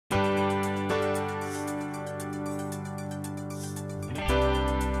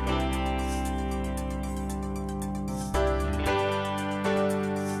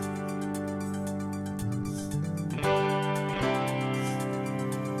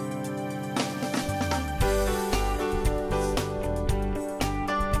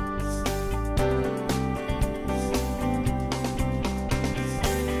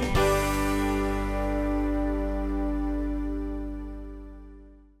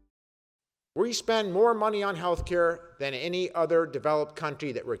We spend more money on healthcare than any other developed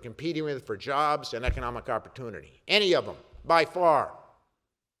country that we're competing with for jobs and economic opportunity. Any of them, by far.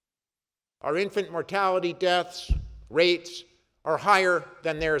 Our infant mortality deaths rates are higher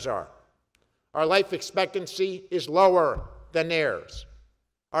than theirs are. Our life expectancy is lower than theirs.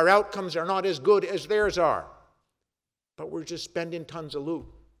 Our outcomes are not as good as theirs are. But we're just spending tons of loot.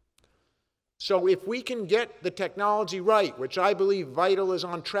 So if we can get the technology right, which I believe VITL is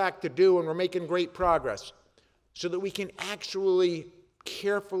on track to do, and we're making great progress, so that we can actually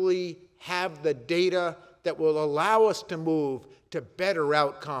carefully have the data that will allow us to move to better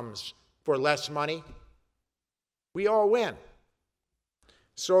outcomes for less money, we all win.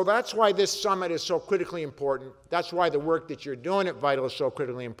 So that's why this summit is so critically important. That's why the work that you're doing at VITL is so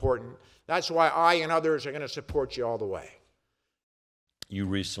critically important. That's why I and others are going to support you all the way. You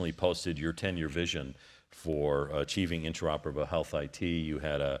recently posted your 10-year vision for achieving interoperable health IT. You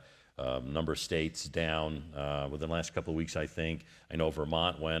had a number of states down within the last couple of weeks, I think. I know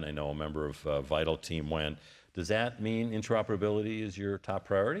Vermont went. I know a member of VITL team went. Does that mean interoperability is your top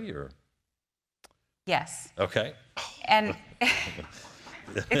priority, or? Yes. Okay. And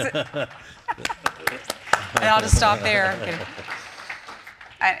and I'll just stop there.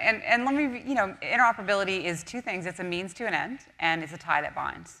 And let me, interoperability is two things. It's a means to an end, and it's a tie that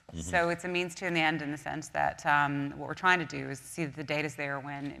binds. Mm-hmm. So it's a means to an end in the sense that what we're trying to do is see that the data's there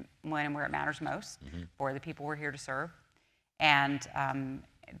when and where it matters most mm-hmm. for the people we're here to serve, and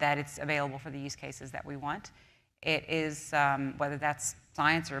that it's available for the use cases that we want. It is, whether that's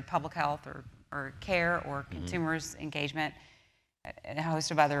science or public health or care or mm-hmm. consumers' engagement, and a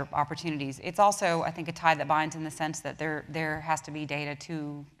host of other opportunities. It's also, I think, a tie that binds in the sense that there has to be data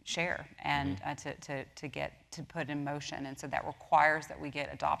to share and mm-hmm. to put in motion, and so that requires that we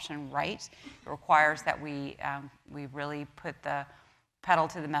get adoption right. It requires that we really put the pedal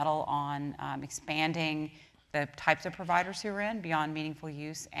to the metal on expanding the types of providers who are in beyond meaningful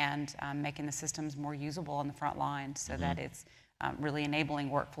use, and making the systems more usable on the front line so mm-hmm. that it's really enabling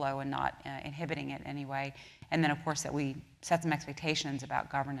workflow and not inhibiting it in any way. And then, of course, that we set some expectations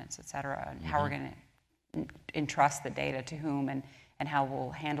about governance, et cetera, and mm-hmm. how we're going to entrust the data to whom, and how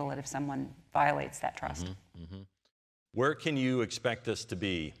we'll handle it if someone violates that trust. Mm-hmm. Mm-hmm. Where can you expect us to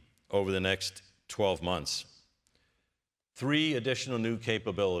be over the next 12 months? 3 additional new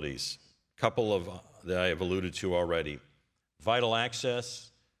capabilities, a couple of that I have alluded to already. VITL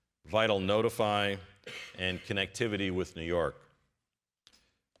Access, VITL Notify, and connectivity with New York.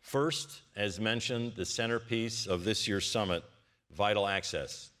 First, as mentioned, the centerpiece of this year's summit, VITL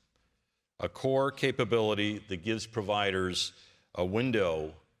Access, a core capability that gives providers a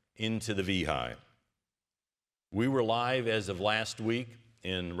window into the VHI. We were live as of last week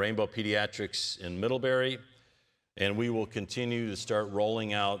in Rainbow Pediatrics in Middlebury, and we will continue to start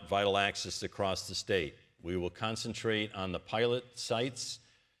rolling out VITL Access across the state. We will concentrate on the pilot sites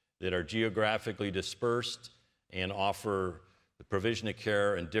that are geographically dispersed and offer the provision of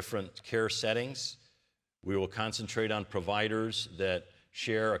care in different care settings. We will concentrate on providers that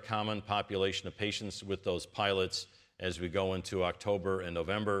share a common population of patients with those pilots as we go into October and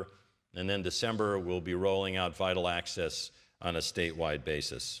November. And then December, we'll be rolling out VITL Access on a statewide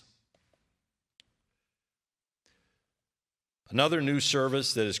basis. Another new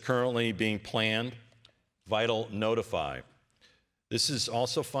service that is currently being planned, VITL Notify. This is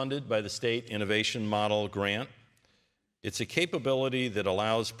also funded by the State Innovation Model Grant. It's a capability that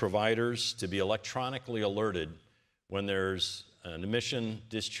allows providers to be electronically alerted when there's an admission,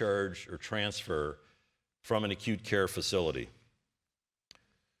 discharge, or transfer from an acute care facility.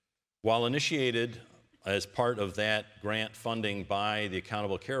 While initiated as part of that grant funding by the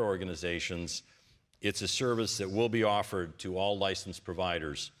accountable care organizations, it's a service that will be offered to all licensed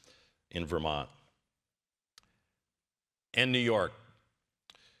providers in Vermont and New York.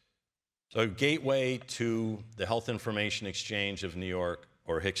 So, gateway to the Health Information Exchange of New York,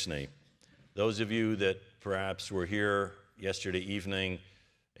 or HICSNY. Those of you that perhaps were here yesterday evening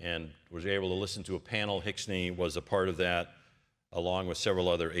and was able to listen to a panel, HICSNY was a part of that, along with several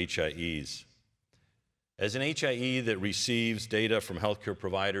other HIEs. As an HIE that receives data from healthcare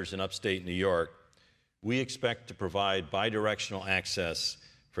providers in upstate New York, we expect to provide bidirectional access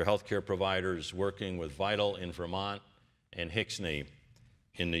for healthcare providers working with VITL in Vermont and HICSNY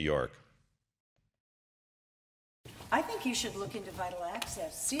in New York. I think you should look into VITL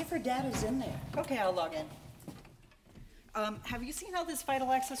Access. See if her data's in there. Okay, I'll log in. Have you seen how this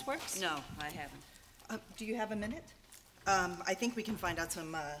VITL Access works? No, I haven't. Do you have a minute? I think we can find out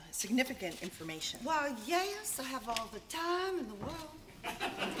some significant information. Well, yes, I have all the time in the world.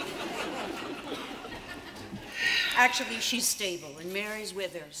 Actually, she's stable, and Mary's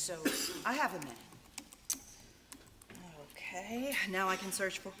with her, so I have a minute. Okay, now I can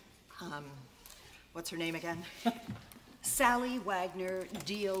search for, what's her name again? Sally Wagner,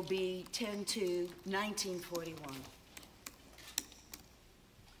 DOB 10/2/1941.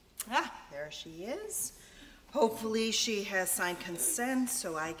 Ah, there she is. Hopefully she has signed consent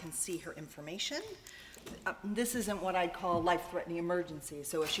so I can see her information. This isn't what I'd call life-threatening emergency,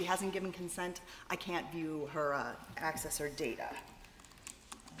 so if she hasn't given consent, I can't view her, access her data.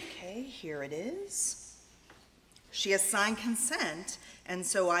 Okay, here it is. She has signed consent, and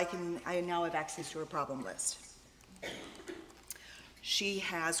so I now have access to her problem list. She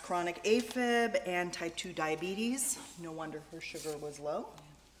has chronic AFib and type 2 diabetes. No wonder her sugar was low.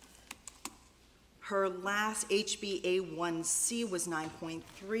 Her last HbA1c was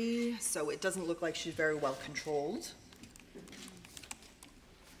 9.3, so it doesn't look like she's very well controlled.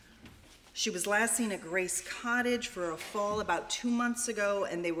 She was last seen at Grace Cottage for a fall about 2 months ago,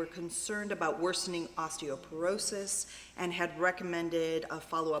 and they were concerned about worsening osteoporosis and had recommended a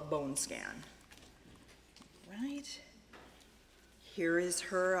follow-up bone scan. Right. Here is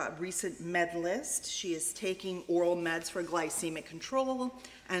her recent med list. She is taking oral meds for glycemic control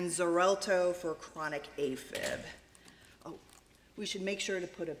and Xarelto for chronic AFib. Oh, we should make sure to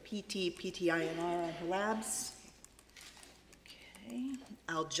put a PT/PTINR on her labs. Okay,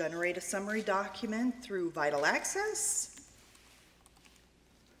 I'll generate a summary document through VITL Access.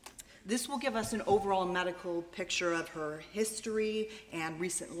 This will give us an overall medical picture of her history and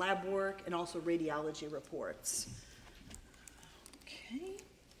recent lab work and also radiology reports. Okay,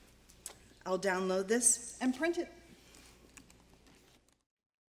 I'll download this and print it.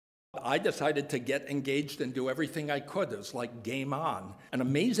 I decided to get engaged and do everything I could. It was like game on. An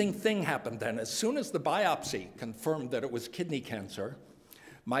amazing thing happened then. As soon as the biopsy confirmed that it was kidney cancer,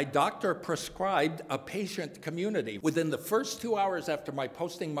 my doctor prescribed a patient community. Within the first 2 hours after my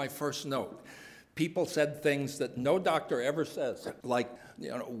posting my first note, people said things that no doctor ever says, like,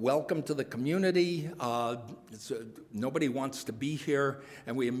 welcome to the community, nobody wants to be here,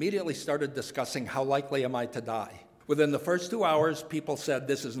 and we immediately started discussing how likely am I to die. Within the first 2 hours, people said,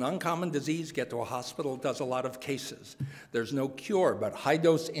 this is an uncommon disease, get to a hospital, it does a lot of cases. There's no cure, but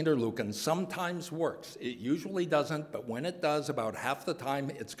high-dose interleukin sometimes works. It usually doesn't, but when it does, about half the time,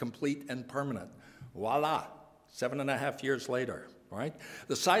 it's complete and permanent. Voila, 7.5 years later. Right?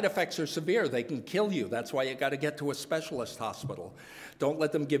 The side effects are severe. They can kill you. That's why you got to get to a specialist hospital. Don't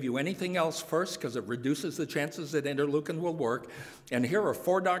let them give you anything else first because it reduces the chances that interleukin will work. And here are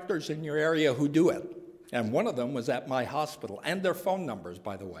 4 doctors in your area who do it. And one of them was at my hospital, and their phone numbers,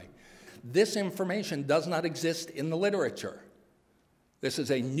 by the way. This information does not exist in the literature. This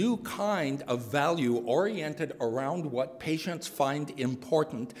is a new kind of value oriented around what patients find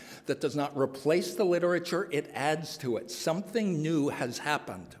important that does not replace the literature, it adds to it. Something new has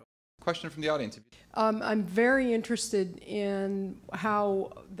happened. Question from the audience. I'm very interested in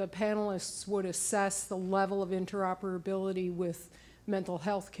how the panelists would assess the level of interoperability with mental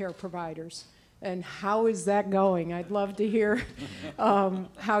health care providers. And how is that going? I'd love to hear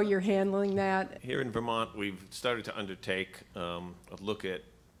how you're handling that. Here in Vermont, we've started to undertake a look at,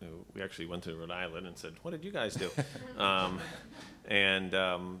 we actually went to Rhode Island and said, what did you guys do?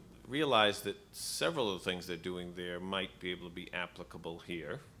 and realized that several of the things they're doing there might be able to be applicable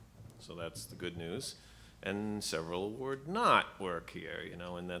here. So that's the good news. And several would not work here,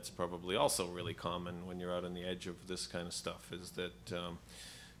 and that's probably also really common when you're out on the edge of this kind of stuff, is that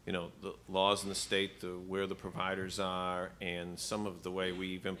the laws in the state, where the providers are, and some of the way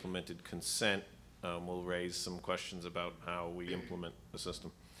we've implemented consent will raise some questions about how we implement the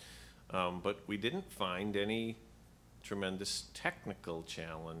system. But we didn't find any tremendous technical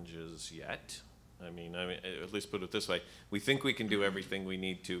challenges yet. I mean, at least put it this way, we think we can do everything we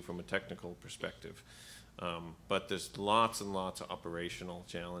need to from a technical perspective. But there's lots and lots of operational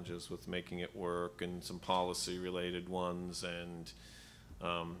challenges with making it work, and some policy-related ones, and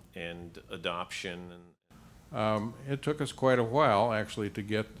adoption. It took us quite a while, actually, to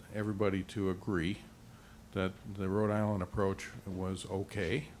get everybody to agree that the Rhode Island approach was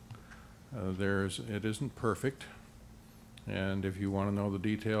okay. It isn't perfect, and if you want to know the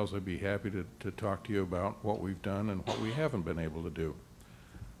details, I'd be happy to talk to you about what we've done and what we haven't been able to do.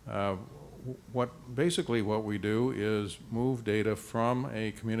 Basically what we do is move data from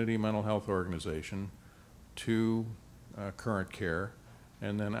a community mental health organization to current care,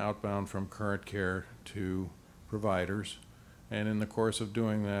 and then outbound from current care to providers. And in the course of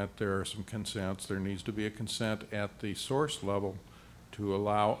doing that, there are some consents. There needs to be a consent at the source level to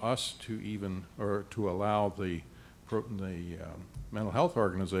allow us to to allow the mental health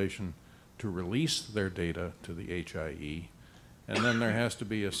organization to release their data to the HIE, and then there has to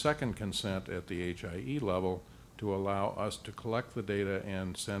be a second consent at the HIE level to allow us to collect the data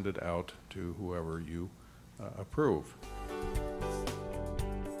and send it out to whoever you approve.